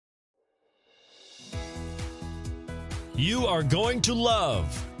You are going to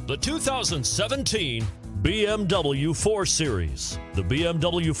love the 2017 BMW 4 Series. The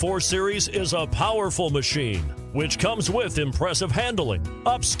BMW 4 Series is a powerful machine, which comes with impressive handling,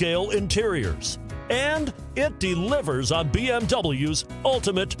 upscale interiors, and it delivers on BMW's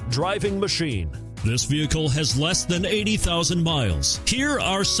ultimate driving machine. This vehicle has less than 80,000 miles. Here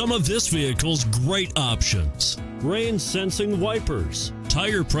are some of this vehicle's great options: rain-sensing wipers,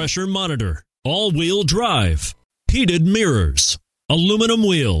 tire pressure monitor, all-wheel drive, heated mirrors, aluminum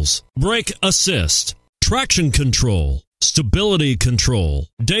wheels, brake assist, traction control, stability control,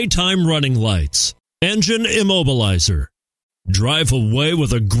 daytime running lights, engine immobilizer. Drive away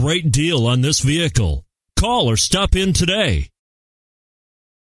with a great deal on this vehicle. Call or stop in today.